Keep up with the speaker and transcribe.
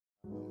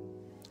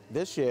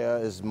This year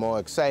is more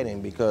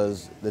exciting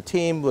because the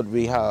team that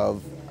we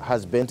have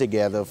has been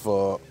together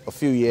for a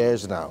few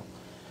years now,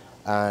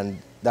 and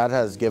that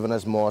has given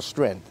us more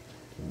strength.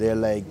 They're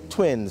like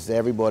twins.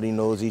 Everybody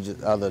knows each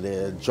other.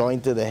 They're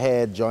joint to the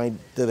head, joint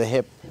to the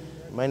hip.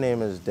 My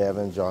name is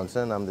Devin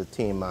Johnson. I'm the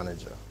team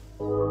manager.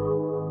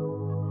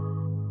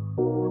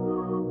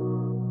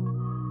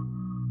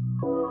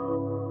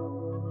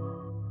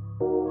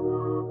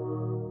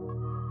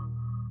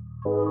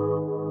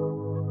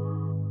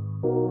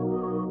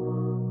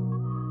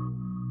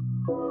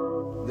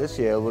 This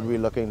year, we'll be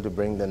looking to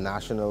bring the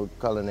National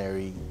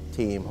Culinary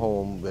team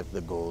home with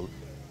the gold,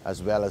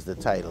 as well as the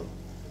title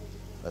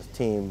as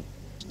Team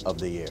of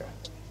the Year.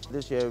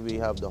 This year, we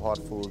have the hot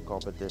food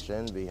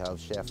competition. We have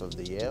Chef of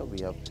the Year.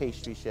 We have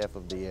Pastry Chef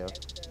of the Year,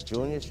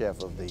 Junior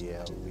Chef of the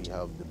Year. We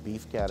have the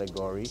beef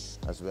category,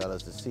 as well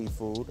as the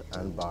seafood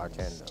and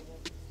bartender.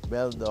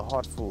 Well, the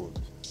hot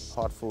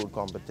food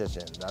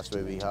competition. That's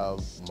where we have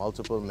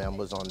multiple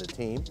members on the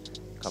team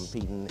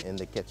competing in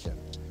the kitchen.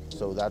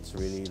 So that's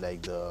really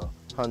like the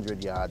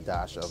 100-yard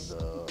dash of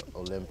the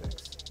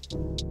Olympics.